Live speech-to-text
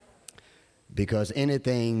because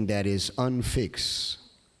anything that is unfixed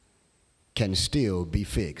can still be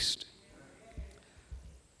fixed.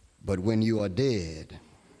 But when you are dead,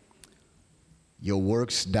 your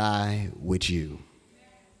works die with you.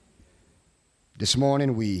 This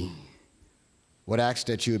morning we would ask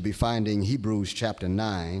that you would be finding Hebrews chapter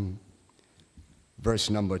 9, verse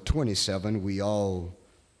number 27. We all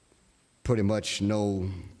pretty much know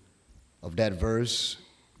of that verse.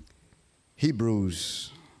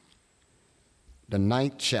 Hebrews, the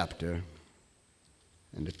 9th chapter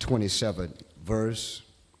and the 27th verse.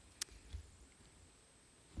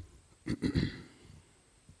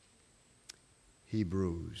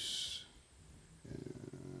 Hebrews.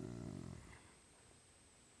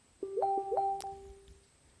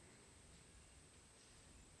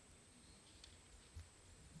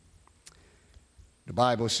 The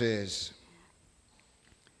Bible says,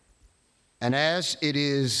 and as it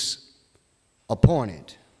is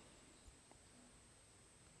appointed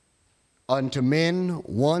unto men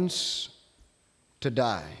once to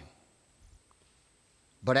die,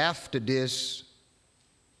 but after this,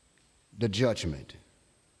 the judgment.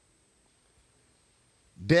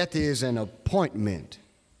 Death is an appointment.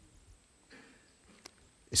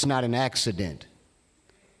 It's not an accident.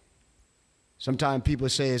 Sometimes people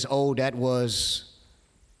say, oh, that was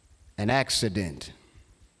an accident.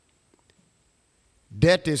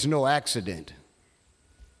 Death is no accident.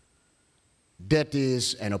 Death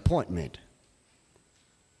is an appointment.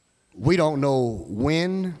 We don't know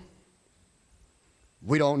when.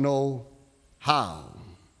 We don't know how.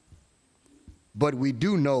 But we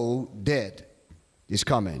do know death is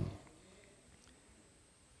coming.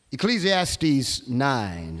 Ecclesiastes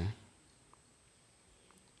 9,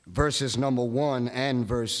 verses number 1 and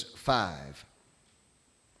verse 5.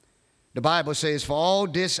 The Bible says, for all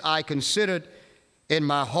this I considered in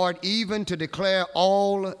my heart, even to declare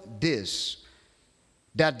all this,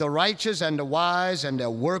 that the righteous and the wise and their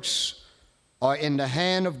works are in the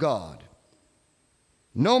hand of God.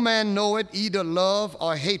 No man knoweth either love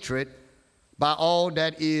or hatred by all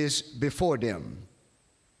that is before them.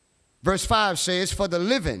 Verse 5 says, for the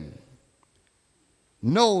living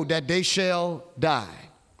know that they shall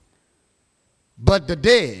die, but the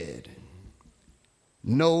dead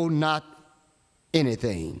know not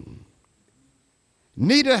anything.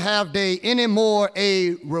 Neither have they any more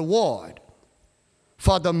a reward,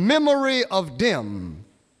 for the memory of them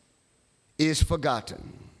is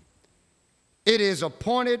forgotten. It is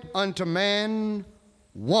appointed unto man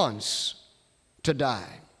once to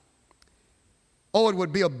die. Oh, it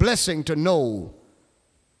would be a blessing to know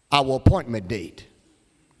our appointment date.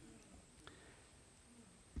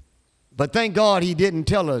 But thank God he didn't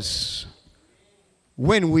tell us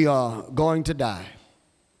when we are going to die.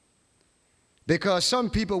 Because some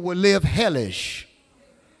people will live hellish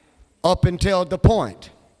up until the point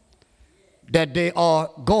that they are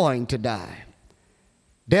going to die.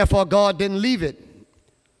 Therefore, God didn't leave it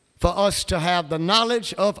for us to have the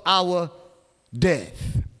knowledge of our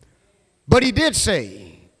death. But he did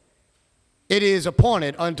say, it is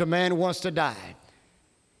appointed unto man once to die.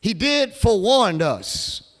 He did forewarn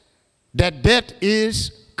us that death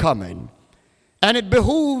is coming. And it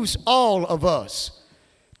behooves all of us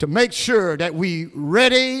to make sure that we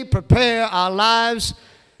ready, prepare our lives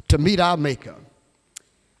to meet our Maker.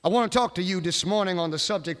 I want to talk to you this morning on the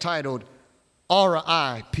subject titled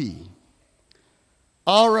R.I.P.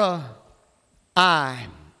 R.I.P.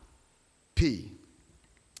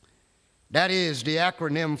 That is the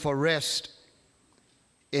acronym for rest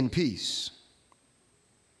in peace.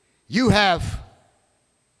 You have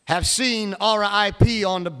seen R.I.P.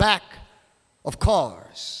 on the back of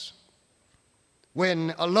cars.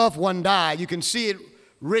 When a loved one died, you can see it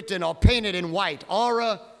written or painted in white,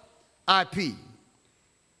 R.I.P.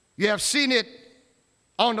 You have seen it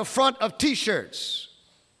on the front of T-shirts,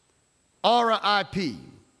 R.I.P.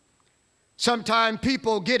 Sometimes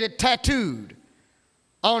people get it tattooed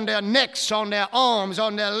on their necks, on their arms,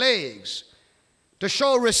 on their legs, to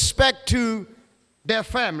show respect to their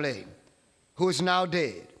family who is now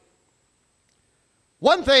dead.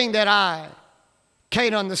 One thing that I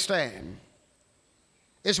can't understand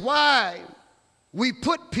is why we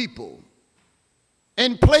put people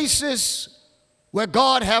in places where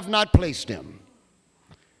God have not placed them.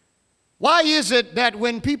 Why is it that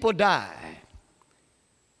when people die,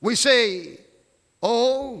 we say,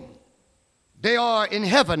 oh, they are in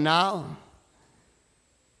heaven now.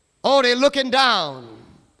 Oh, they're looking down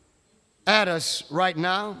at us right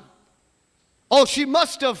now. Oh, she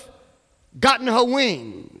must have gotten her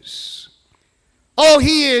wings. Oh,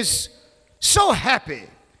 he is so happy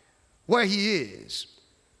where he is.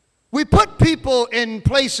 We put people in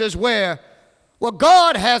places where where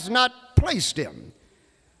God has not placed him.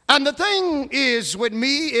 And the thing is with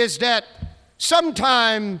me is that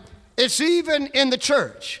sometimes it's even in the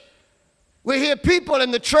church. We hear people in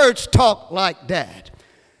the church talk like that.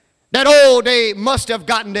 That, oh, they must have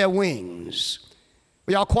gotten their wings.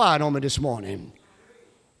 Well, y'all quiet on me this morning.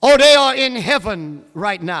 Oh, they are in heaven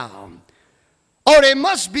right now. Oh, they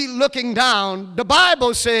must be looking down. The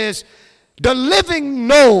Bible says the living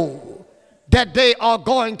know that they are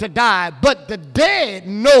going to die, but the dead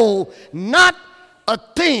know not a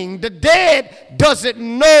thing. The dead doesn't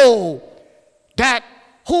know that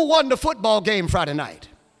who won the football game Friday night.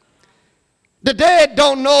 The dead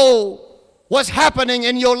don't know what's happening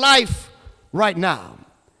in your life right now.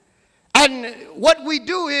 And what we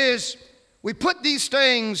do is we put these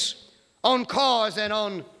things on cars and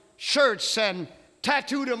on shirts and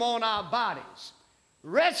tattoo them on our bodies.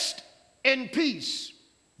 Rest in peace.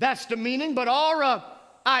 That's the meaning, but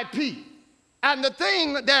R.I.P. And the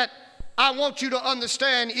thing that I want you to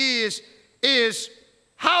understand is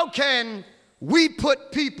how can we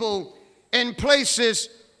put people in places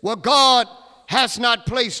where God has not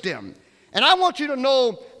placed them? And I want you to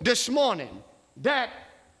know this morning that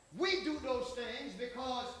we do those things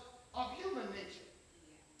because of human nature.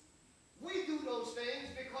 We do those things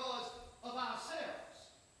because of ourselves.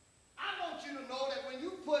 I want you to know that when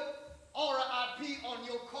you put R.I.P. on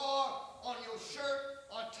your car, on your shirt,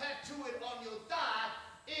 or tattoo it on your thigh,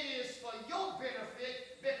 it is for your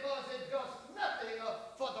benefit because it does nothing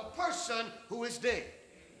for the person who is dead.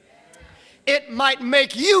 It might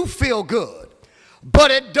make you feel good,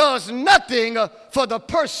 but it does nothing for the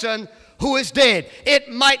person who is dead.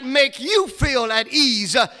 It might make you feel at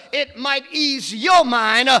ease. It might ease your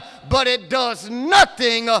mind, but it does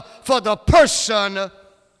nothing for the person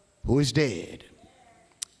who is dead.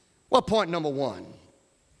 Well, point number one,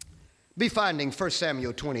 be finding 1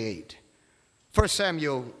 Samuel 28. 1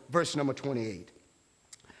 Samuel, verse number 28.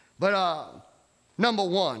 But number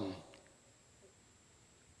one,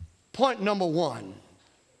 point number one,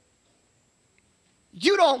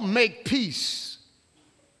 you don't make peace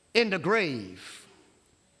in the grave.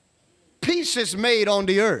 Peace is made on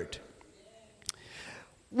the earth.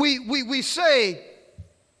 We say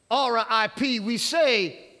R.I.P., we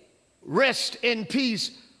say rest in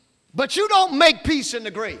peace, but you don't make peace in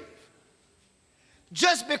the grave.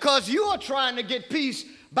 Just because you are trying to get peace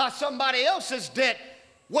by somebody else's debt,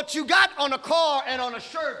 what you got on a car and on a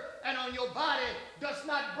shirt and on your body does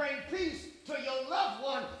not bring peace to your loved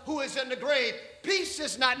one who is in the grave. Peace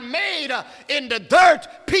is not made in the dirt.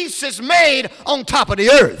 Peace is made on top of the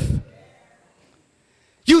earth.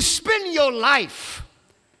 You spend your life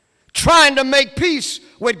trying to make peace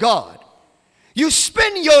with God. You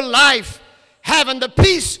spend your life having the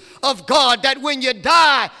peace of God that when you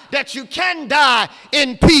die, that you can die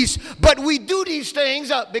in peace. But we do these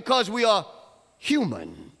things because we are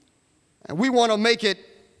human. And we want to make it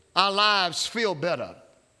our lives feel better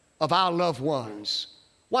of our loved ones.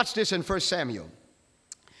 Watch this in 1 Samuel.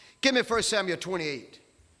 Give me 1 Samuel 28.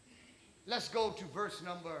 Let's go to verse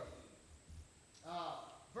number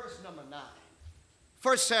 9.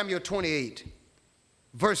 1 Samuel 28,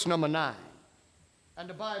 verse number 9. And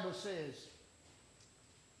the Bible says,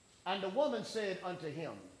 and the woman said unto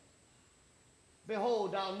him,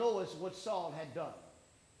 behold, thou knowest what Saul had done,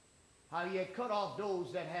 how he had cut off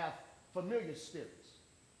those that have familiar spirits,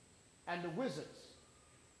 and the wizards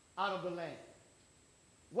out of the land.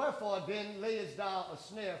 Wherefore then layest thou a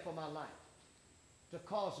snare for my life, to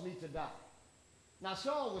cause me to die? Now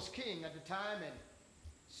Saul was king at the time, and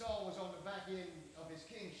Saul was on the back end of his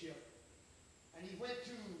kingship, and he went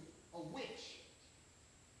to a witch.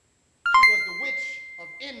 She was the witch of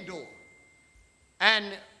Endor. And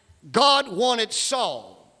God wanted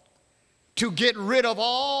Saul to get rid of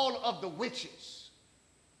all of the witches,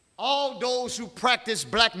 all those who practice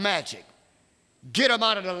black magic, get them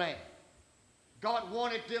out of the land. God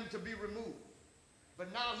wanted them to be removed.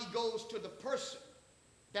 But now he goes to the person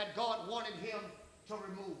that God wanted him to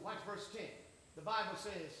remove. Watch verse 10. The Bible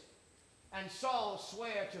says, and Saul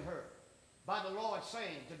sware to her by the Lord,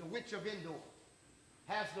 saying to the witch of Endor,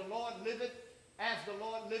 as the Lord liveth,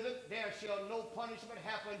 there shall no punishment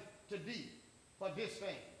happen to thee for this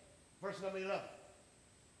thing. Verse number 11.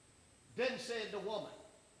 Then said the woman,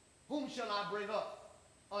 whom shall I bring up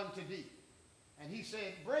unto thee? And he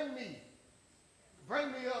said, bring me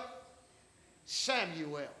up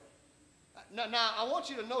Samuel. Now, I want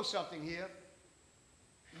you to know something here.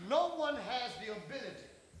 No one has the ability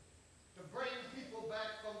to bring people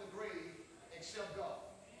back from the grave except God.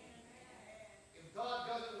 If God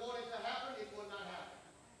doesn't want it to happen, it will not happen.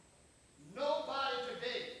 Nobody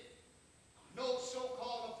today, no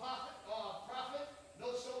so-called prophet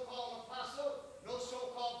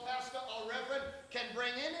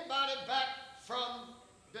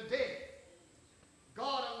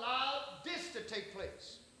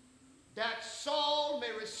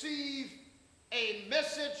a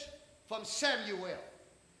message from Samuel.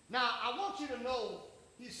 Now, I want you to know,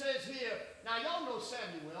 he says here, now y'all know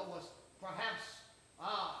Samuel was perhaps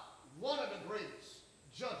one of the greatest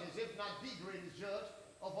judges, if not the greatest judge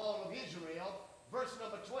of all of Israel. Verse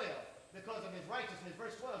number 12, because of his righteousness.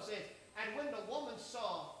 Verse 12 says, and when the woman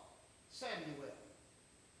saw Samuel,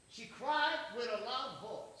 she cried with a loud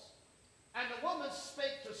voice. And the woman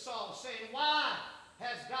spake to Saul, saying, why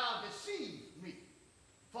hast thou deceived me?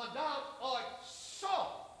 For thou art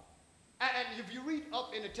Saul. And if you read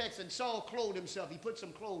up in the text, and Saul clothed himself, he put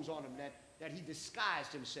some clothes on him that he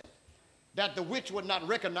disguised himself, that the witch would not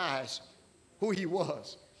recognize who he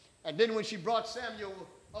was. And then when she brought Samuel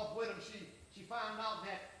up with him, she found out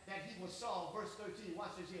that he was Saul. Verse 13,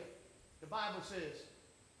 watch this here. The Bible says,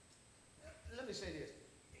 let me say this.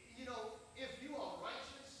 You know, if you are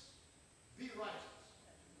righteous, be righteous.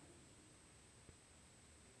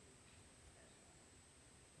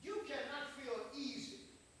 You cannot feel easy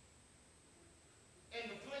in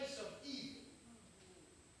the place of evil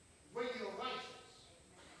when you're righteous.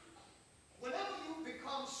 Whenever you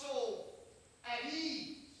become so at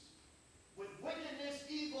ease with wickedness,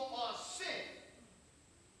 evil, or sin,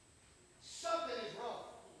 something is wrong.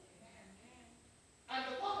 And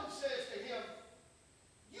the woman says to him,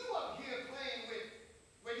 you up here playing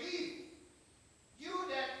with evil. You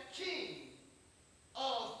that king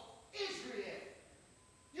of Israel.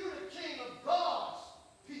 You the king of God's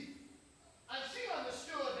people. And she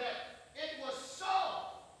understood that it was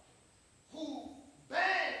Saul who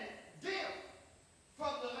banned them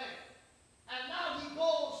from the land. And now he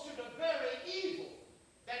goes to the very evil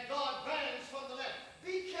that God bans from the land.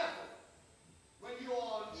 Be careful when you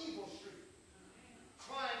are on evil street,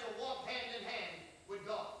 trying to walk hand in hand with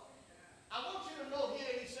God. I want you to know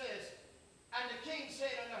here he says, and the king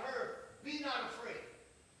said unto her, be not afraid,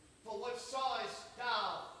 for what sawest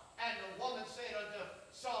thou? And the woman said unto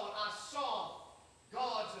Saul, I saw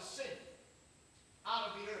God's ascent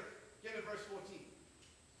out of the earth. Give me verse 14.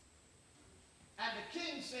 And the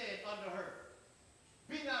king said unto her,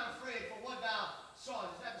 be not afraid for what thou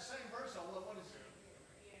sawest. Is that the same verse or what is it?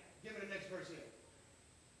 Give me the next verse here.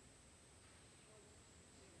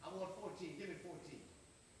 I want 14. Give me 14.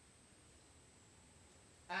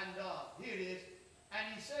 And here it is.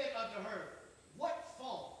 And he said unto her, what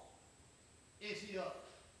form is he of?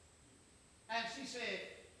 And she said,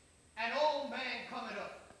 an old man coming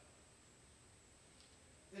up.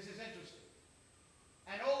 This is interesting.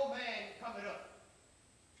 An old man coming up.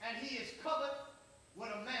 And he is covered with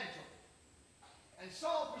a mantle. And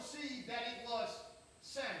Saul perceived that it was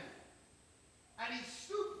Samuel. And he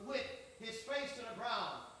stooped with his face to the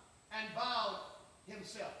ground and bowed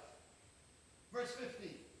himself. Verse 15.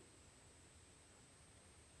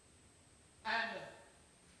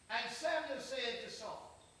 And Samuel said to Saul,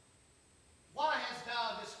 why hast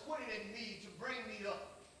thou disquieted me to bring me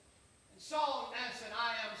up? And Saul answered,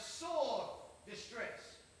 I am sore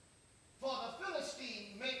distressed. For the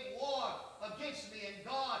Philistine make war against me, and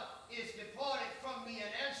God is departed from me and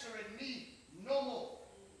answered me no more.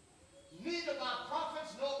 Neither by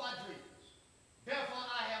prophets nor by dreams. Therefore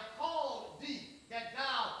I have called thee, that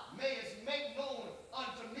thou mayest make known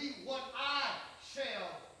unto me what I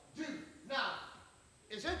shall do. Now,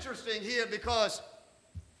 it's interesting here because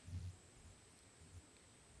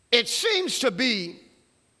it seems to be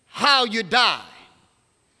how you die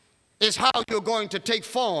is how you're going to take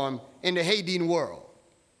form in the Hadean world.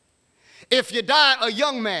 If you die a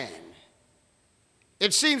young man,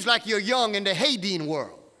 it seems like you're young in the Hadean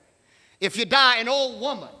world. If you die an old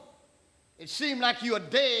woman, it seems like you're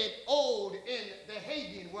dead old in the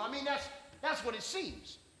Hadean world. I mean, that's what it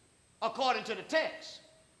seems, according to the text.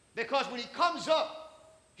 Because when he comes up,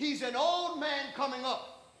 he's an old man coming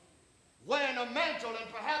up, wearing a mantle,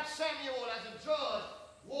 and perhaps Samuel, as a judge,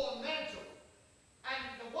 wore a mantle.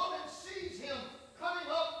 And the woman sees him coming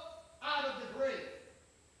up out of the grave.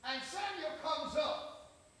 And Samuel comes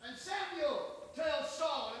up, and Samuel tells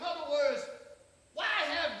Saul, in other words, why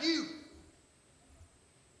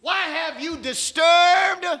have you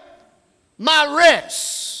disturbed my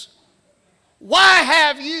rest? Why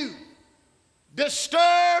have you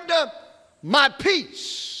disturbed my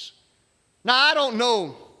peace? Now, I don't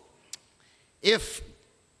know if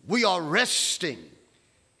we are resting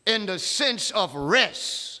in the sense of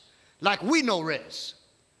rest, like we know rest,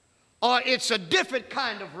 or it's a different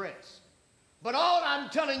kind of rest. But all I'm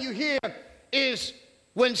telling you here is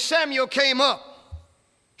when Samuel came up,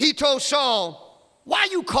 he told Saul, why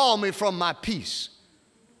you call me from my peace?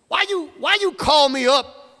 Why you call me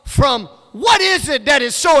up from, what is it that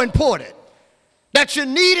is so important that you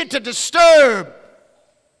needed to disturb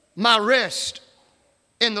my rest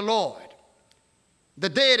in the Lord? The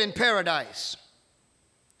dead in paradise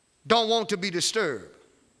don't want to be disturbed,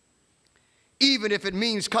 even if it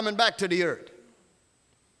means coming back to the earth.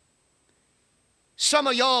 Some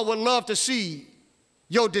of y'all would love to see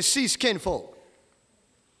your deceased kinfolk.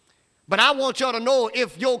 But I want y'all to know,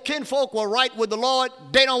 if your kinfolk were right with the Lord,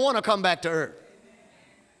 they don't want to come back to earth.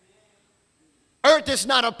 Earth is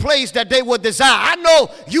not a place that they would desire. I know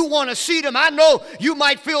you want to see them. I know you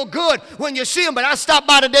might feel good when you see them, but I stopped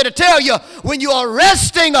by today to tell you, when you are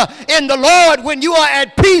resting in the Lord, when you are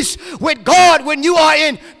at peace with God, when you are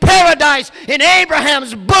in paradise, in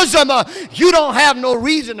Abraham's bosom, you don't have no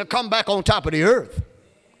reason to come back on top of the earth.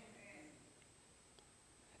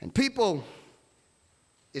 And people,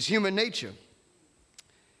 it's human nature.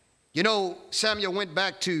 You know, Samuel went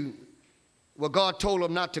back to where God told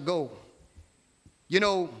him not to go. You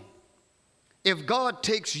know, if God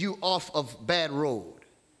takes you off of bad road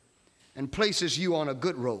and places you on a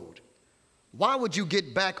good road, why would you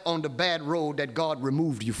get back on the bad road that God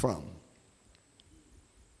removed you from?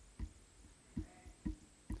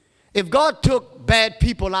 If God took bad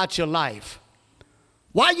people out your life,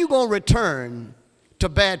 why are you going to return to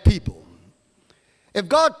bad people? If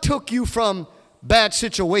God took you from bad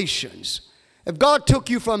situations, if God took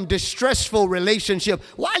you from distressful relationship,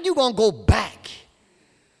 why are you going to go back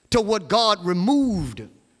to what God removed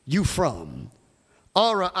you from?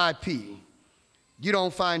 R.I.P. You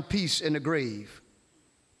don't find peace in the grave.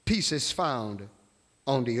 Peace is found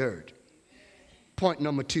on the earth. Point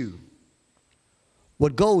number 2.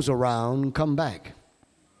 What goes around, come back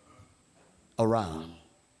around.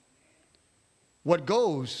 What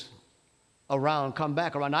goes around, come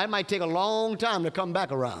back around. Now, it might take a long time to come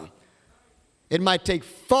back around. It might take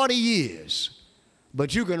 40 years,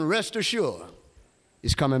 but you can rest assured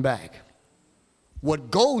it's coming back. What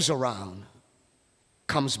goes around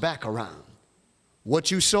comes back around. What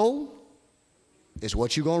you sow is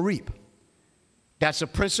what you're going to reap. That's a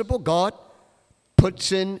principle God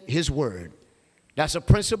puts in his word. That's a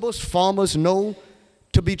principle farmers know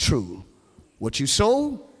to be true. What you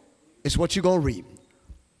sow is what you're going to reap.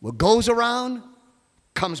 What goes around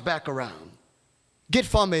comes back around. Get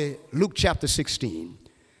for me Luke chapter 16.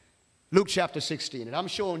 Luke chapter 16. And I'm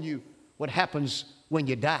showing you what happens when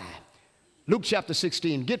you die. Luke chapter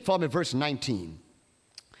 16. Get for me verse 19.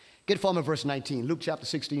 Get for me verse 19. Luke chapter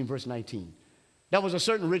 16, verse 19. There was a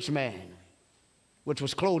certain rich man which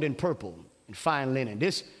was clothed in purple and fine linen.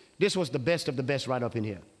 This was the best of the best right up in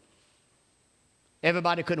here.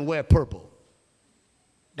 Everybody couldn't wear purple.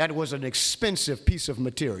 That was an expensive piece of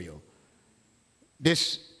material.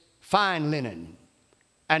 This fine linen,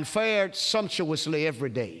 and fared sumptuously every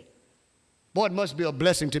day. Boy, it must be a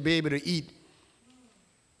blessing to be able to eat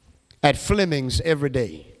at Fleming's every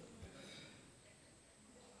day.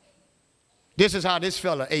 This is how this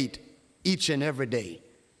fella ate each and every day.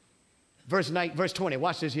 Verse 20,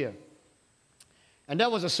 watch this here. And there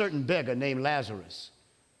was a certain beggar named Lazarus,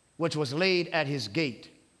 which was laid at his gate,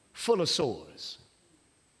 full of sores.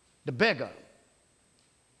 The beggar,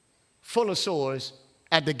 full of sores,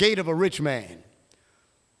 at the gate of a rich man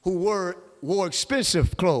who wore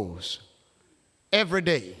expensive clothes every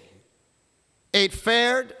day, ate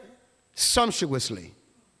fared sumptuously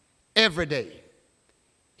every day.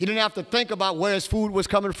 He didn't have to think about where his food was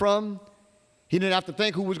coming from. He didn't have to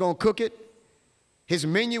think who was going to cook it. His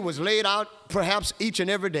menu was laid out perhaps each and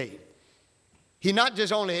every day. He not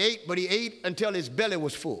just only ate, but he ate until his belly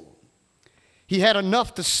was full. He had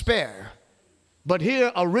enough to spare. But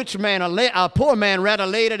here a rich man, a poor man rather,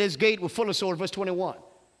 laid at his gate with full of sores, verse 21.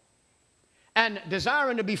 And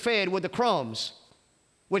desiring to be fed with the crumbs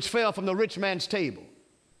which fell from the rich man's table.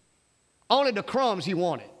 Only the crumbs he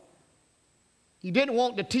wanted. He didn't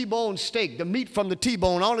want the T-bone steak, the meat from the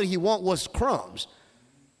T-bone. All he wanted was crumbs,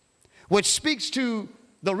 which speaks to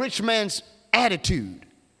the rich man's attitude.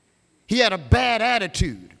 He had a bad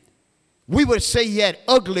attitude. We would say he had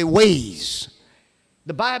ugly ways.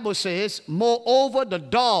 The Bible says, moreover, the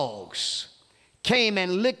dogs came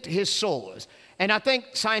and licked his sores. And I think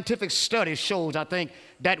scientific study shows,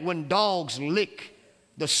 that when dogs lick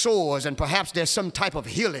the sores, and perhaps there's some type of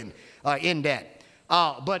healing in that.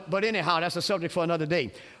 But anyhow, that's a subject for another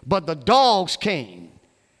day. But the dogs came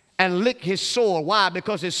and licked his sore. Why?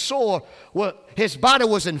 Because his body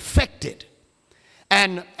was infected.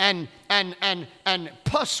 And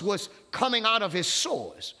pus was coming out of his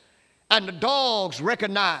sores. And the dogs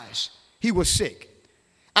recognized he was sick.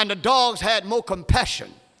 And the dogs had more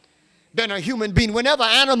compassion than a human being. Whenever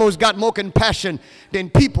animals got more compassion than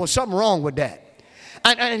people, something wrong with that.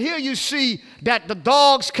 And here you see that the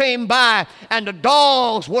dogs came by, and the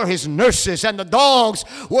dogs were his nurses, and the dogs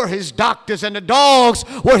were his doctors, and the dogs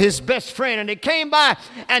were his best friend. And they came by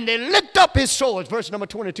and they licked up his sores. Verse number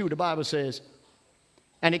 22, the Bible says,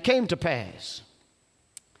 and it came to pass.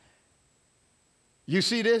 You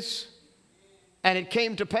see this? And it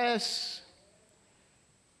came to pass.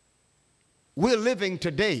 We're living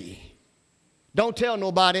today. Don't tell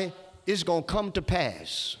nobody, it's going to come to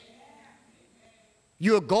pass.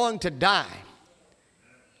 You're going to die.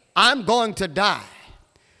 I'm going to die.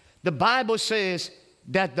 The Bible says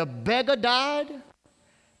that the beggar died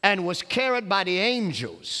and was carried by the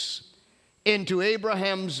angels into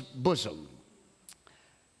Abraham's bosom.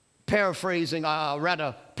 Paraphrasing,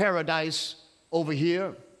 rather paradise over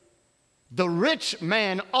here. The rich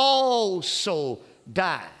man also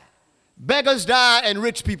died. Beggars die and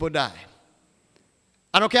rich people die.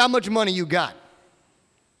 I don't care how much money you got.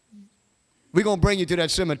 We're going to bring you to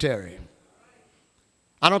that cemetery.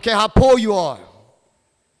 I don't care how poor you are.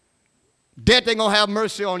 Death ain't going to have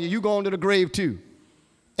mercy on you. You going to the grave too.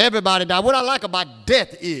 Everybody die. What I like about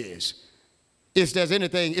death is, if there's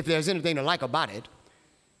anything to like about it,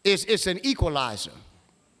 it's an equalizer.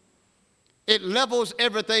 It levels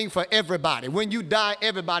everything for everybody. When you die,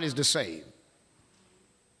 everybody's the same.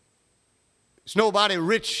 There's nobody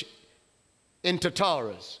rich in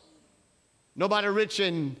Tartarus. Nobody rich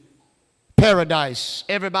in paradise.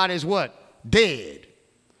 Everybody's what? Dead.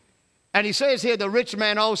 And he says here the rich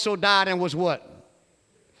man also died and was what?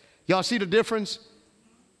 Y'all see the difference?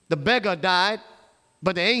 The beggar died,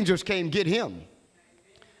 but the angels came get him.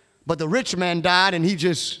 But the rich man died and they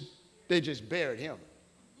just buried him.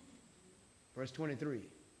 Verse 23.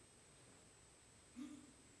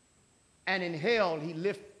 And in hell he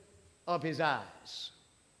lifted up his eyes,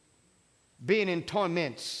 being in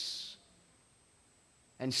torments,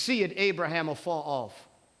 and seeth Abraham afar off,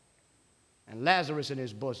 and Lazarus in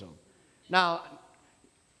his bosom. Now,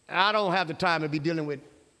 I don't have the time to be dealing with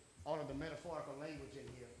all of the metaphorical language in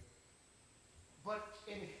here. But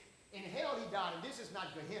in hell he died, and this is not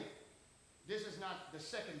Gehenna. This is not the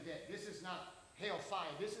second death. This is not hellfire.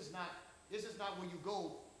 This is not where you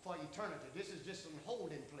go for eternity. This is just some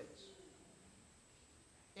holding place.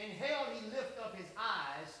 In hell he lifted up his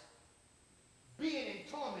eyes, being in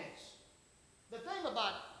torments. The thing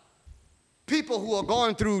about people who are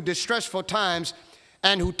going through distressful times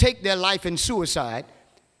and who take their life in suicide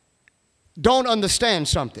don't understand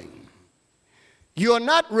something. You're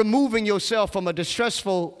not removing yourself from a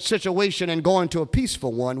distressful situation and going to a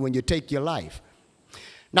peaceful one when you take your life.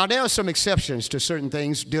 Now, there are some exceptions to certain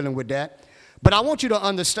things dealing with that, but I want you to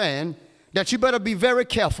understand that you better be very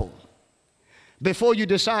careful before you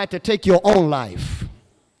decide to take your own life,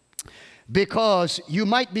 because you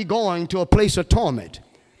might be going to a place of torment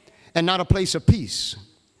and not a place of peace.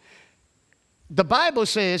 The Bible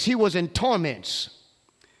says he was in torments,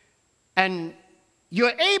 and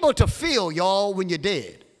you're able to feel, y'all, when you're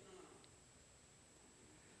dead.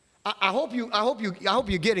 I hope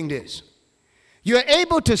you're getting this. You're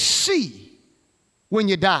able to see when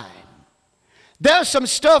you die. There's some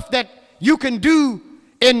stuff that you can do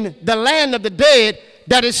in the land of the dead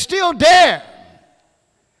that is still there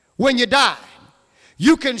when you die.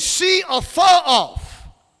 You can see afar off.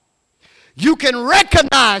 You can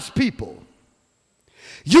recognize people.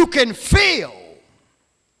 You can feel.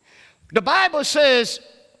 The Bible says,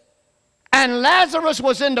 and Lazarus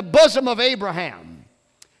was in the bosom of Abraham.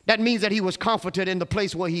 That means that he was comforted in the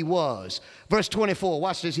place where he was. Verse 24,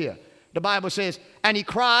 watch this here. The Bible says, and he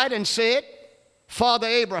cried and said, Father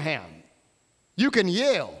Abraham. You can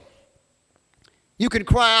yell. You can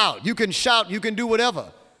cry out. You can shout. You can do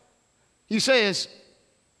whatever. He says,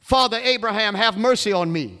 Father Abraham, have mercy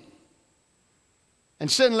on me, and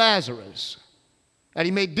send Lazarus, that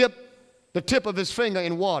he may dip the tip of his finger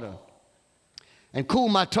in water and cool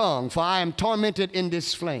my tongue, for I am tormented in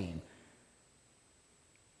this flame.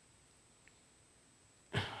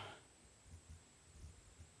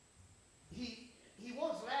 He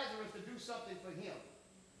wants Lazarus to do something for him.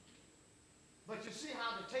 But you see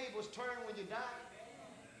how the tables turn when you die?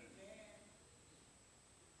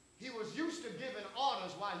 He was used to giving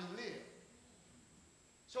orders while he lived.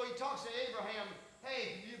 So he talks to Abraham,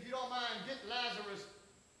 hey, if you don't mind, get Lazarus.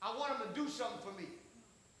 I want him to do something for me.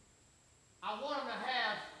 I want him to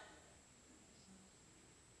have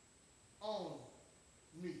on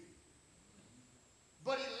me.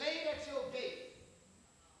 But he laid at your gate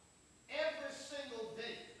every single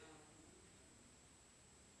day.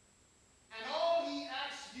 And all he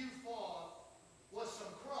asked you for was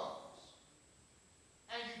some crumbs.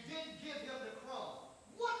 And you didn't give him the crumbs.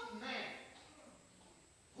 What man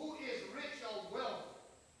who is rich or wealthy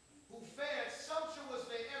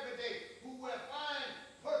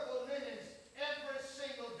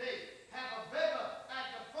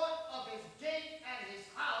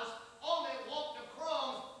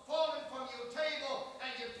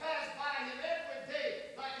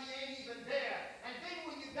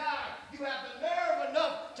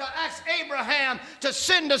Abraham to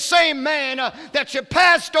send the same man that you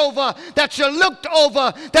passed over, that you looked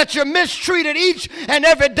over, that you mistreated each and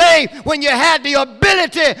every day when you had the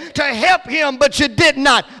ability to help him, but you did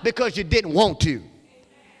not because you didn't want to.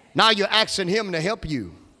 Now you're asking him to help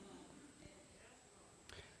you.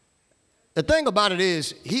 The thing about it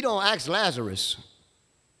is, he don't ask Lazarus.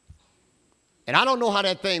 And I don't know how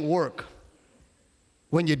that thing works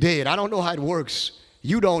when you're dead. I don't know how it works.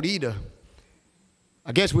 You don't either.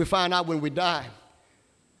 I guess we'll find out when we die.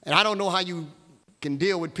 And I don't know how you can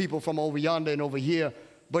deal with people from over yonder and over here.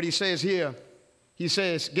 But he says here, he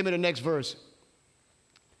says, give me the next verse.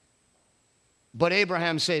 But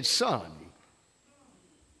Abraham said, son,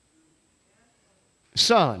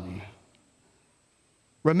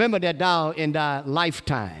 remember that thou in thy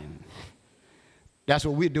lifetime. That's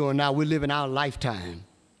what we're doing now. We're living our lifetime.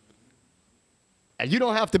 And you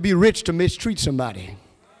don't have to be rich to mistreat somebody.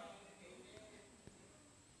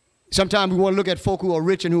 Sometimes we want to look at folk who are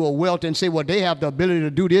rich and who are wealthy and say, well, they have the ability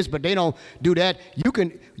to do this, but they don't do that.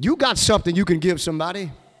 You got something you can give somebody.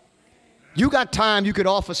 You got time you could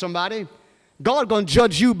offer somebody. God's going to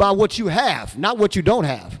judge you by what you have, not what you don't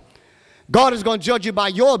have. God is going to judge you by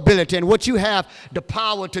your ability and what you have the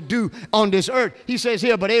power to do on this earth. He says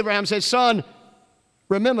here, but Abraham says, son,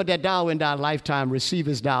 remember that thou in thy lifetime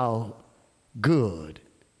receivest thou good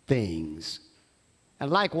things. And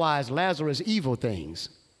likewise, Lazarus, evil things.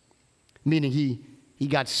 Meaning he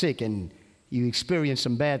got sick and you experienced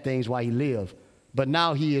some bad things while he lived. But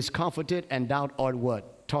now he is comforted and thou art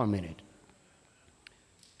what? Tormented.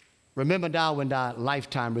 Remember thou in thy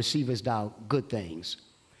lifetime receivest thou good things.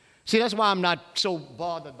 See, that's why I'm not so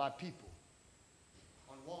bothered by people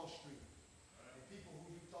on Wall Street and people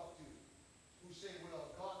who you talk to who say,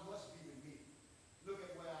 well, God must be with me. Look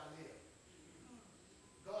at where I live.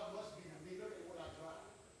 God must be with me. Look at what I drive.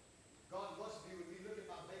 God must be with me. Look at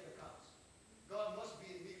my bank accounts. God must be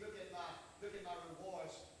with me. Look at my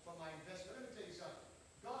rewards from my investment. Let me tell you something.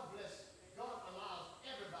 God bless. God allows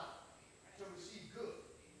everybody to receive good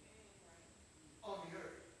on the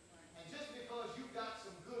earth. And just because you got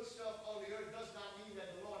some good stuff on the earth does not mean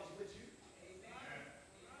that the Lord is with you. Amen.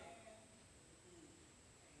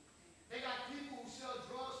 They got people who sell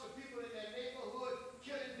drugs to people in their neighborhood,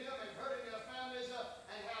 killing them and hurting their families up,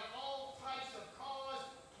 and have all types of cars,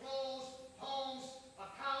 clothes, homes,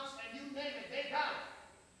 accounts, and you name it, they got it.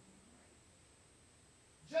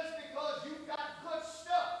 Just because you got good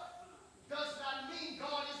stuff does not mean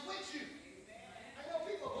God is with you. I know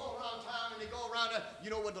people go around town and they go around, you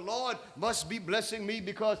know what, the Lord must be blessing me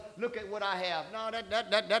because look at what I have. No,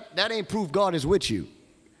 that ain't proof God is with you.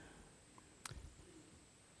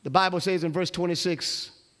 The Bible says in verse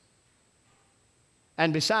 26,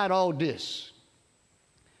 and beside all this,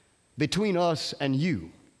 between us and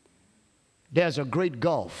you, there's a great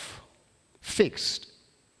gulf fixed,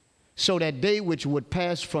 so that they which would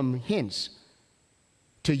pass from hence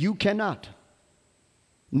to you cannot,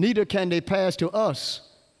 neither can they pass to us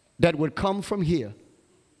that would come from here.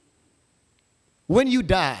 When you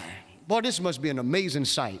die, boy, this must be an amazing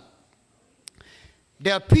sight.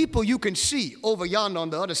 There are people you can see over yonder on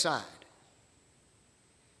the other side.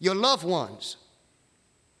 Your loved ones.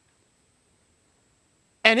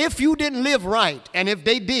 And if you didn't live right, and if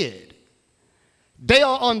they did, they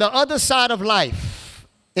are on the other side of life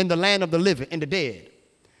in the land of the living, in the dead.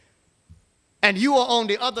 And you are on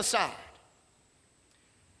the other side.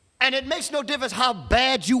 And it makes no difference how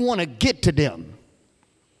bad you want to get to them,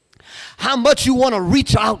 how much you want to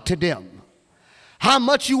reach out to them, how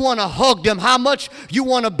much you want to hug them, how much you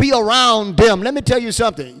want to be around them. Let me tell you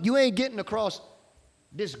something. You ain't getting across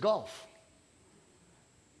this gulf.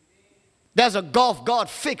 There's a gulf God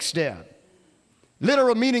fixed there.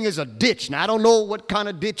 Literal meaning is a ditch. Now, I don't know what kind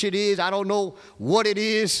of ditch it is. I don't know what it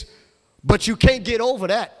is, but you can't get over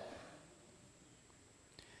that.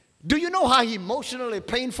 Do you know how emotionally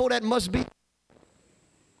painful that must be?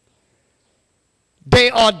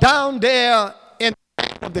 They are down there in the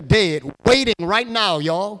land of the dead, waiting right now,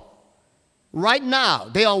 y'all. Right now,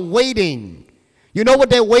 they are waiting. You know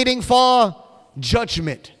what they're waiting for?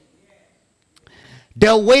 Judgment.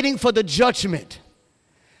 They're waiting for the judgment.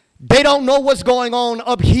 They don't know what's going on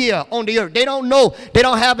up here on the earth. They don't know. They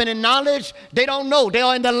don't have any knowledge. They don't know. They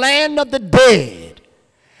are in the land of the dead.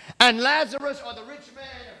 And Lazarus or the rich man,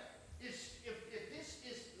 if this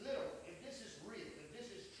is literal, if this is real, if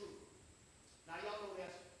this is true. Now y'all know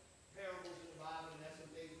that's parables in the Bible and that's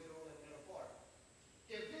some things literal and metaphorical.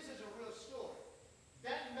 If this is a real story,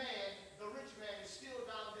 that man, the rich man, is still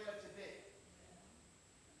down there today.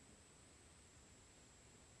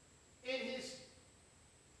 In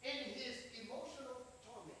his emotional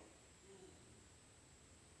torment.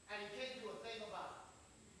 And he came to a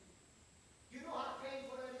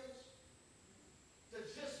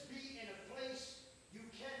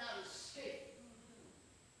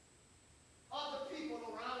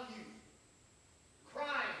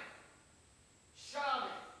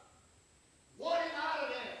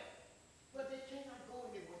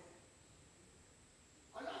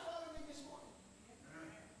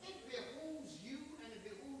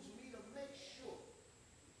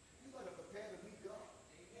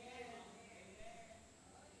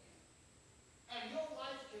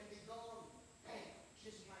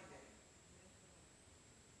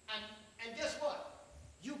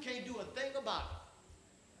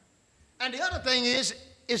And the other thing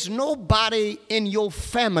is nobody in your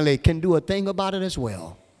family can do a thing about it as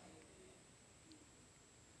well.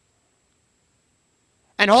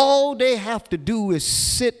 And all they have to do is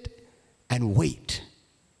sit and wait.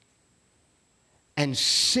 And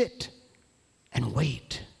sit and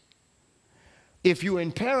wait. If you're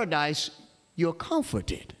in paradise, you're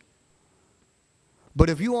comforted.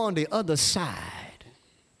 But if you're on the other side,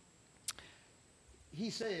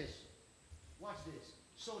 he says, watch this,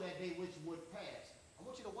 so that they which would pass. I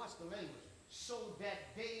want you to watch the language. So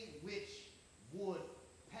that they which would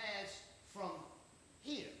pass from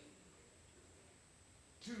here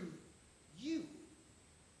to you.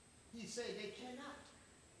 He said they cannot.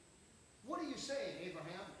 What are you saying,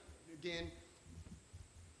 Abraham? Again,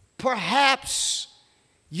 perhaps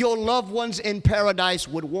your loved ones in paradise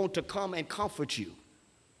would want to come and comfort you,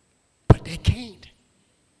 but they can't.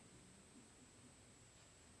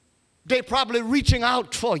 They're probably reaching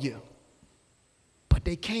out for you, but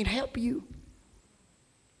they can't help you.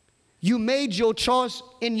 You made your choice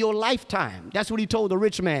in your lifetime. That's what he told the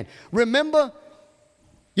rich man. Remember,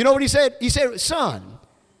 you know what he said? He said, son,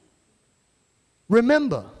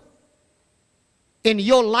 remember in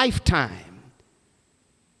your lifetime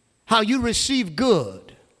how you received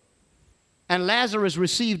good and Lazarus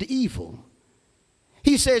received evil.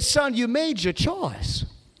 He said, son, you made your choice.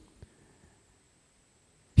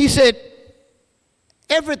 He said,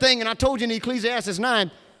 everything, and I told you in Ecclesiastes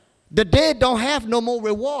 9, the dead don't have no more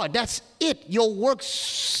reward. That's it. Your works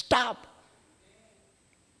stop.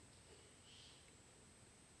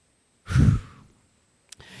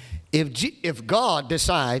 If God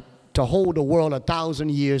decide to hold the world 1,000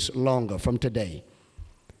 years longer from today,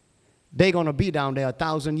 they're going to be down there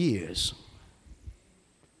 1,000 years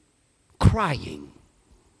crying,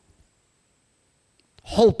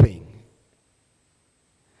 hoping.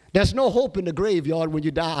 There's no hope in the graveyard when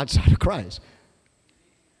you die outside of Christ.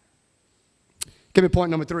 Give me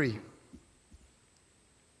point number 3.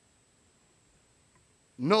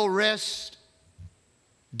 No rest,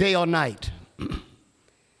 day or night.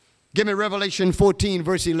 Give me Revelation 14,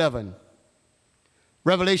 verse 11.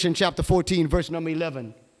 Revelation chapter 14, verse number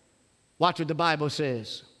 11. Watch what the Bible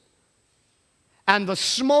says. And the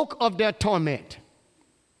smoke of their torment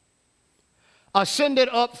ascended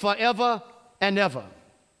up forever and ever.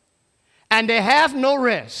 And they have no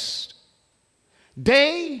rest,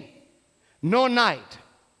 day nor night,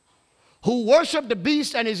 who worship the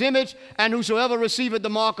beast and his image, and whosoever receiveth the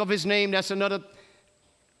mark of his name. That's another.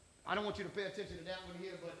 I don't want you to pay attention to that one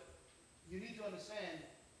here, but you need to understand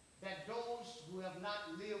that those who have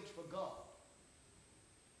not lived for God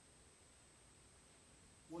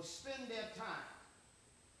will spend their time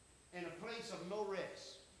in a place of no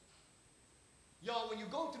rest. Y'all, when you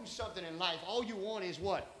go through something in life, all you want is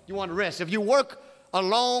what? You want rest. If you work a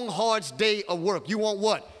long, hard day of work, you want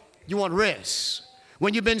what? You want rest.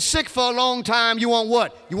 When you've been sick for a long time, you want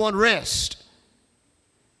what? You want rest.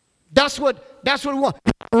 That's what we want.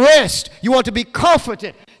 Rest. You want to be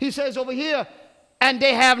comforted. He says over here, and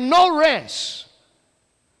they have no rest.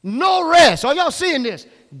 No rest. Are y'all seeing this?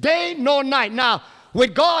 Day nor night. Now,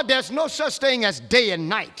 with God, there's no such thing as day and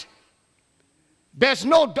night. There's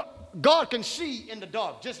no, God can see in the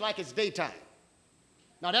dark just like it's daytime.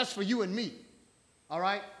 Now, that's for you and me. All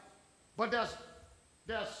right? But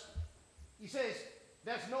he says,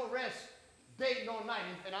 there's no rest, day nor night.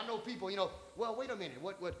 And I know people, well, wait a minute.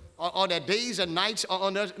 What are there days and nights?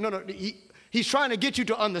 No. He's trying to get you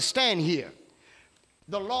to understand here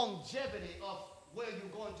the longevity of where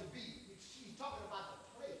you're going to be. He's talking about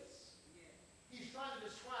the place. He's trying to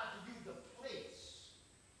describe to you the place.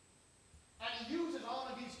 And he uses all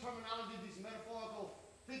of these terminology, these metaphorical,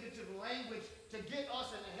 figurative language to get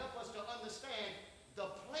us and to help us to understand the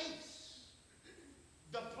place.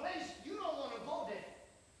 The place, you don't want to go there.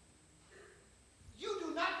 You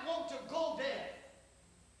do not want to go there.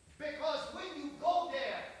 Because when you go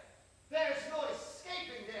there, there's no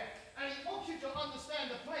escaping there. And he wants you to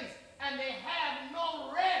understand the place. And they have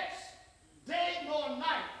no rest, day nor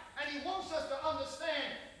night. And he wants us to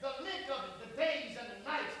understand the length of it, the days and the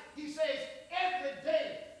nights. He says every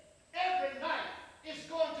day, every night is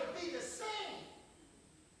going to be the same.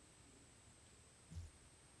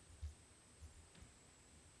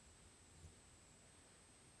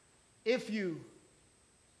 If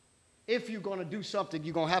you're going to do something,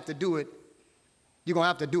 you're going to have to do it. You're going to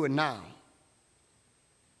have to do it now.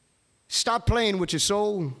 Stop playing with your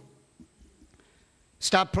soul.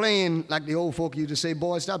 Stop playing like the old folk used to say,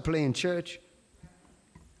 boy, stop playing church.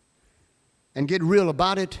 And get real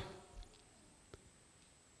about it.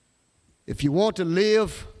 If you want to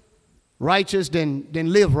live righteous, then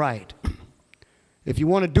live right. If you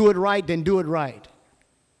want to do it right, then do it right.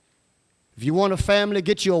 If you want a family,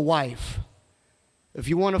 get you a wife. If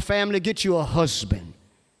you want a family, get you a husband.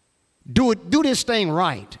 Do this thing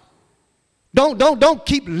right. Don't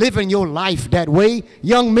keep living your life that way.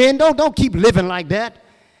 Young men, don't keep living like that.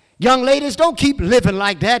 Young ladies, don't keep living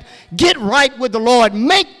like that. Get right with the Lord.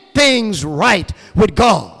 Make things right with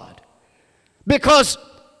God. Because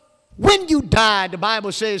when you die, the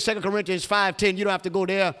Bible says, 2 Corinthians 5:10, you don't have to go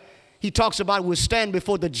there. He talks about we'll stand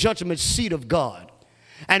before the judgment seat of God.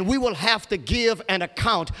 And we will have to give an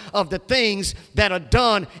account of the things that are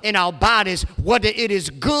done in our bodies, whether it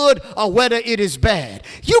is good or whether it is bad.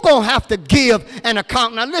 You're going to have to give an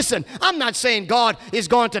account. Now listen, I'm not saying God is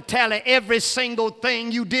going to tally every single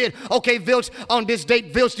thing you did. Okay, Vilch, on this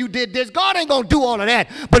date, Vilch, you did this. God ain't going to do all of that.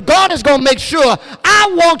 But God is going to make sure.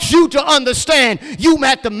 I want you to understand you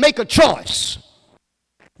have to make a choice.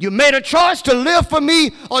 You made a choice to live for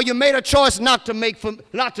me, or you made a choice not to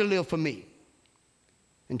live for me.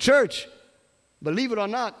 In church, believe it or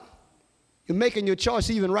not, you're making your choice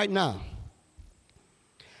even right now.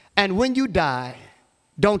 And when you die,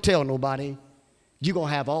 don't tell nobody. You're going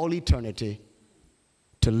to have all eternity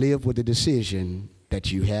to live with the decision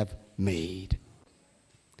that you have made.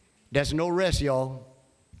 There's no rest, y'all.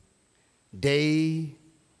 Day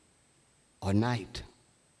or night.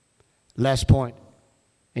 Last point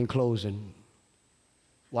in closing.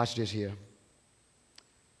 Watch this here.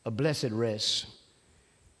 A blessed rest.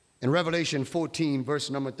 In Revelation 14,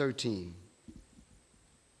 verse number 13,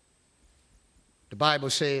 the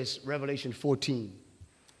Bible says, Revelation 14,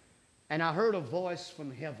 and I heard a voice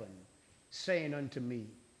from heaven saying unto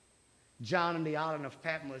me, John in the island of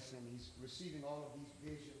Patmos, and he's receiving all of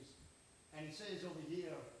these visions, and he says over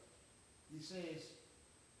here, he says,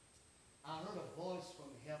 I heard a voice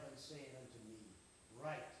from heaven saying unto me,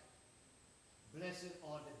 write, blessed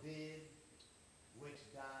are the dead which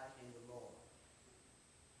die in the Lord.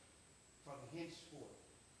 From henceforth,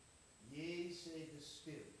 yea, said the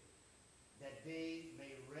Spirit, that they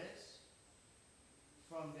may rest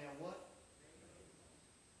from their what?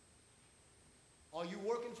 Are you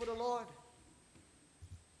working for the Lord?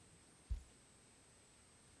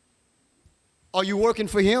 Are you working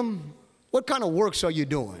for Him? What kind of works are you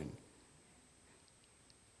doing?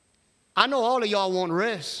 I know all of y'all want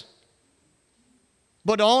rest,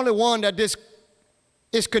 but the only one that this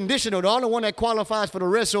is conditional. The only one that qualifies for the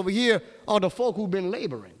rest over here are the folk who've been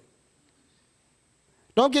laboring.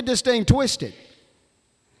 Don't get this thing twisted.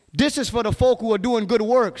 This is for the folk who are doing good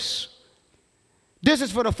works. This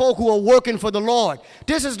is for the folk who are working for the Lord.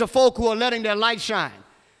 This is the folk who are letting their light shine.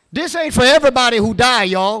 This ain't for everybody who die,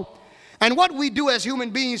 y'all. And what we do as human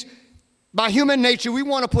beings, by human nature, we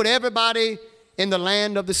want to put everybody in the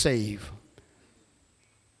land of the saved.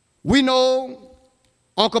 We know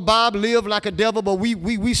Uncle Bob lived like a devil, but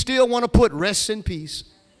we still want to put rest in peace.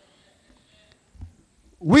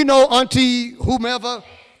 We know Auntie whomever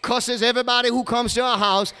cusses everybody who comes to our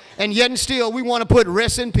house, and yet and still we want to put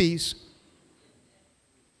rest in peace.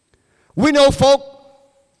 We know folk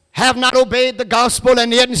have not obeyed the gospel,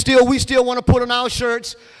 and yet and still we still want to put on our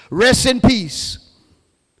shirts, rest in peace.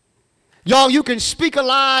 Y'all, you can speak a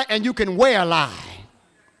lie and you can wear a lie.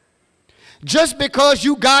 Just because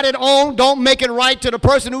you got it on, don't make it right to the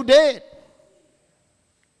person who did.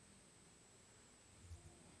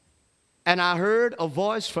 And I heard a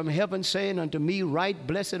voice from heaven saying unto me, write,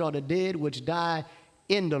 blessed are the dead which die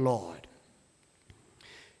in the Lord.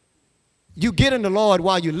 You get in the Lord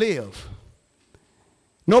while you live.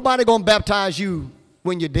 Nobody gonna baptize you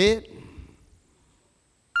when you're dead.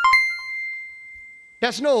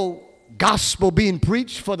 There's no gospel being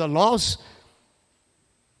preached for the lost.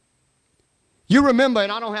 You remember,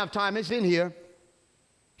 and I don't have time, it's in here,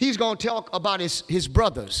 he's going to talk about his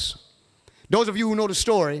brothers. Those of you who know the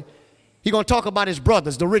story, he's going to talk about his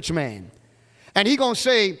brothers, the rich man. And he's going to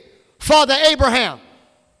say, Father Abraham,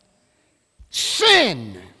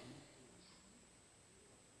 send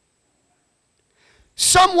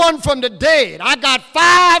someone from the dead. I got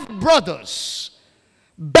 5 brothers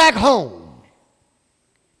back home.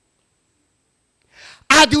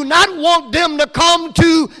 I do not want them to come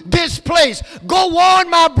to this place. Go warn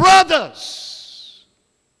my brothers.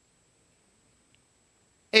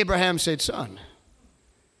 Abraham said, son.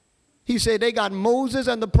 He said, they got Moses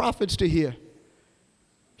and the prophets to hear.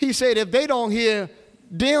 He said, if they don't hear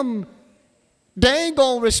them, they ain't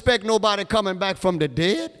going to respect nobody coming back from the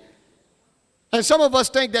dead. And some of us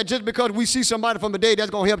think that just because we see somebody from the dead,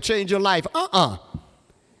 that's going to help change your life.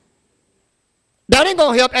 That ain't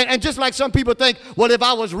going to help. And just like some people think, well, if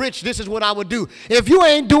I was rich, this is what I would do. If you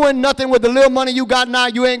ain't doing nothing with the little money you got now,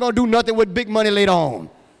 you ain't going to do nothing with big money later on.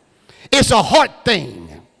 It's a heart thing.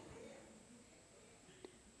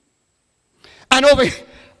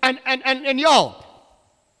 And y'all,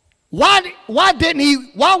 why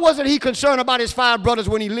wasn't he concerned about his 5 brothers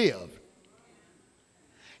when he lived?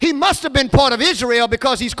 He must have been part of Israel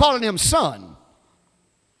because he's calling him son.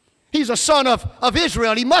 He's a son of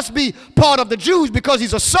Israel. He must be part of the Jews because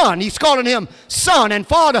he's a son. He's calling him son and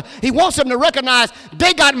father. He wants them to recognize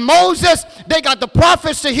they got Moses, they got the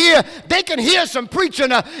prophets to hear. They can hear some preaching.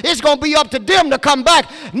 It's going to be up to them to come back.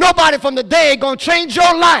 Nobody from the day going to change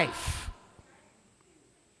your life.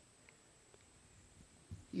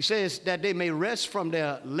 He says that they may rest from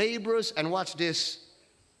their labors, and watch this,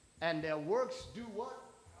 and their works do what?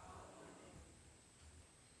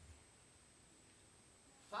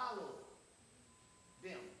 Follow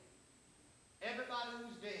them. Everybody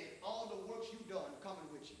who's dead, all the works you've done coming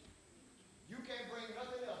with you. You can't bring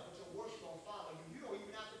nothing else, but your works going to follow you. You don't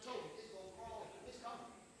even have to tell it. It's going to crawl. It's coming.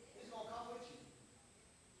 It's going to come with you.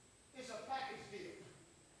 It's a package deal.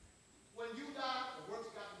 When you die, the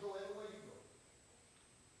works got to go everywhere you go.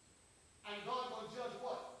 And God going to judge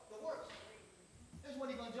what? The works. This is what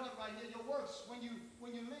he's going to judge right here. Your works when you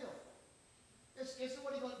live. It's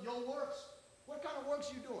what he's going to, your works. What kind of works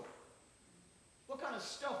you doing? What kind of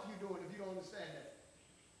stuff you doing if you don't understand that?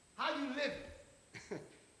 How you living?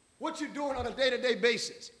 What you doing on a day-to-day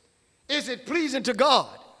basis? Is it pleasing to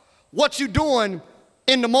God? What you doing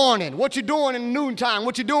in the morning? What you doing in the noontime?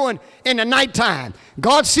 What you doing in the nighttime?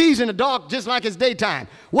 God sees in the dark just like it's daytime.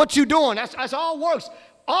 What you doing? That's all works.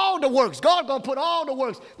 All the works. God gonna put all the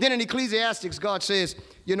works. Then in Ecclesiastes, God says,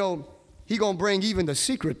 you know, he gonna bring even the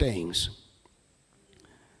secret things.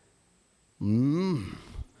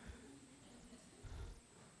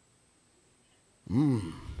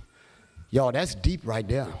 Y'all, that's deep right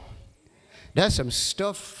there. That's some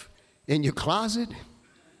stuff in your closet.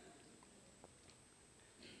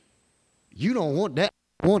 You don't want that.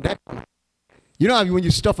 You know how when you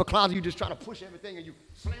stuff a closet, you just try to push everything and you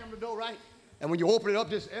slam the door, right? And when you open it up,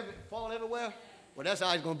 just fall everywhere. Well, that's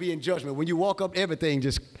how it's going to be in judgment. When you walk up, everything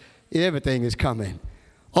is coming.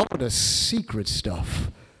 All the secret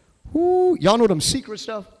stuff. Ooh, y'all know them secret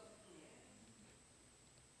stuff?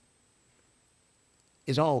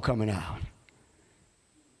 It's all coming out.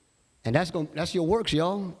 And that's your works,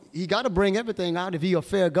 y'all. He got to bring everything out if he's a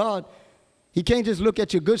fair God. He can't just look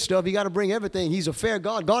at your good stuff. He got to bring everything. He's a fair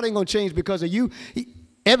God. God ain't going to change because of you.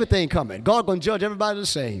 Everything coming. God going to judge everybody the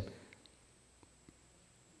same.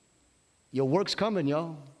 Your work's coming,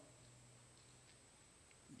 y'all.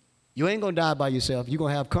 You ain't going to die by yourself. You're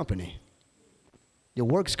going to have company. Your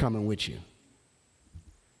work's coming with you.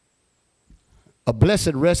 A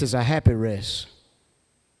blessed rest is a happy rest.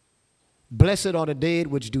 Blessed are the dead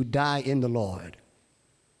which do die in the Lord.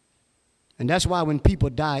 And that's why when people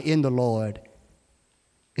die in the Lord,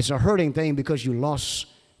 it's a hurting thing because you lost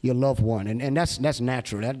your loved one. And that's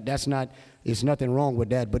natural. There's nothing wrong with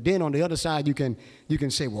that. But then on the other side, you can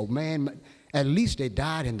say, well, man, at least they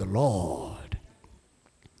died in the Lord.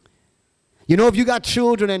 You know, if you got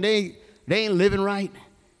children and they ain't living right,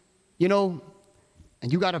 you know,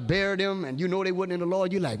 and you got to bury them and you know they wasn't in the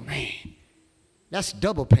Lord, you're like, man, that's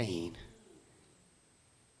double pain.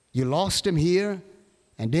 You lost them here,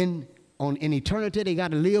 and then in eternity they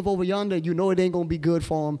got to live over yonder. You know it ain't going to be good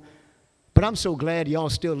for them. But I'm so glad y'all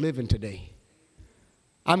still living today.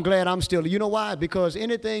 I'm glad I'm still. You know why? Because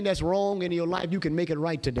anything that's wrong in your life, you can make it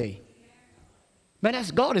right today. Man,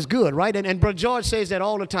 God is good, right? And Brother George says that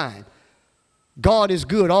all the time. God is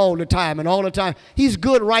good all the time and all the time. He's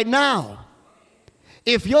good right now.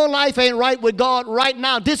 If your life ain't right with God right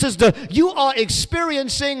now, you are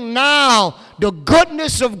experiencing now the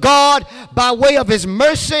goodness of God by way of his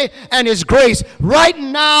mercy and his grace. Right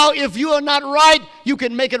now, if you are not right, you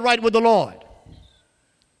can make it right with the Lord.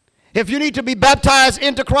 If you need to be baptized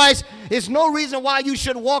into Christ, there's no reason why you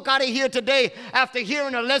should walk out of here today after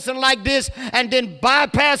hearing a lesson like this and then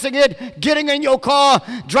bypassing it, getting in your car,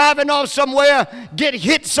 driving off somewhere, get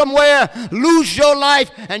hit somewhere, lose your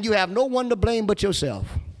life, and you have no one to blame but yourself.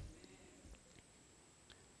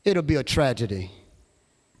 It'll be a tragedy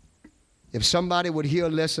if somebody would hear a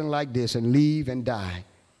lesson like this and leave and die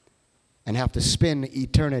and have to spend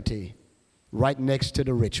eternity right next to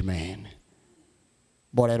the rich man.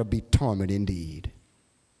 Boy, that'll be torment indeed.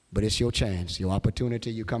 But it's your chance, your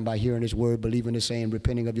opportunity. You come by hearing his word, believing his saying,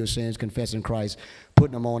 repenting of your sins, confessing Christ,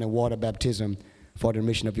 putting them on in water baptism for the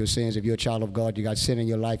remission of your sins. If you're a child of God, you got sin in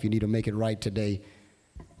your life, you need to make it right today.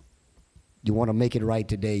 You want to make it right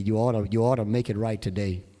today. You ought to make it right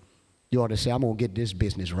today. You ought to say, I'm going to get this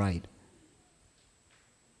business right.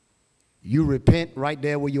 You repent right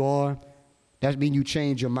there where you are. That means you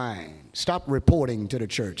change your mind. Stop reporting to the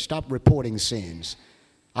church. Stop reporting sins.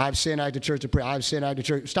 I've sinned at the church of prayer. I've sinned at the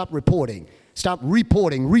church. Stop reporting. Stop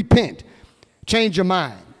reporting. Repent. Change your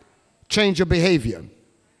mind. Change your behavior.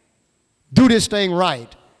 Do this thing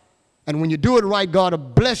right. And when you do it right, God will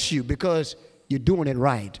bless you because you're doing it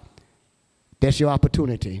right. That's your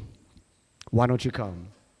opportunity. Why don't you come?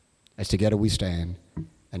 As together we stand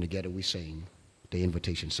and together we sing the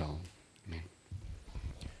invitation song. Amen.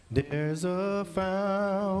 There's a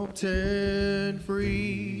fountain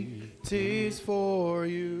free, 'tis for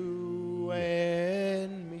you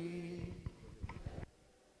and me.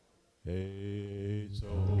 Hey, so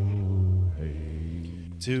hey,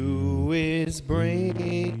 to his bring,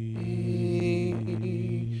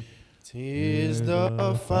 'tis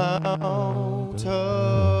the fount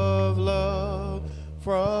of love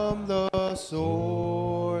from the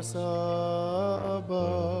source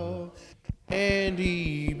above, and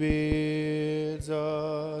he bids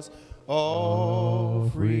us all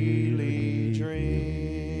freely drink.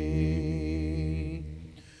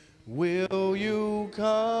 Will you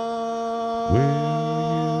come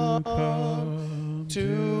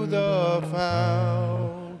to the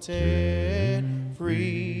fountain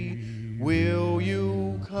free? Will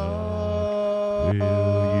you come?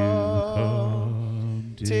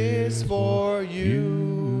 'Tis for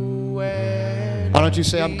you and Why don't you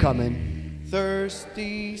say I'm coming?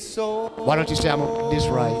 thirsty soul. Why don't you say I'm this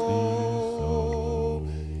right?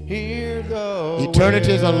 Hear the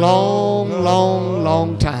Eternity is a long, long,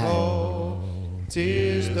 long time.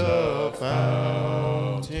 'Tis the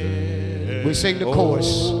fountain. We sing the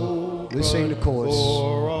chorus. We sing the chorus.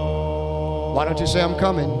 Why don't you say I'm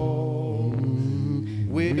coming?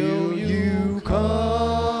 Will you come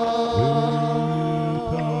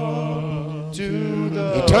to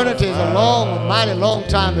the Eternity is a long, mighty long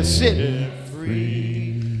time to sit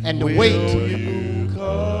and to wait. you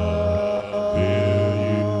come?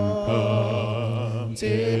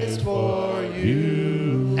 'Tis for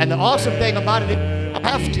you. And the awesome thing about it is you don't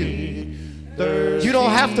have to. You don't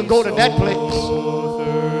have to go to that place.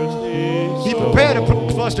 He prepared a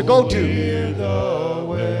place for us to go to.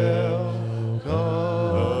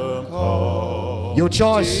 Your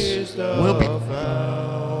choice will be.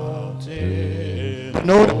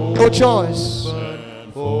 No choice.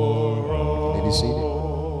 May be seated.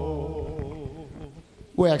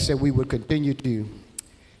 We ask that we would continue to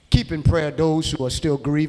keep in prayer those who are still grieving.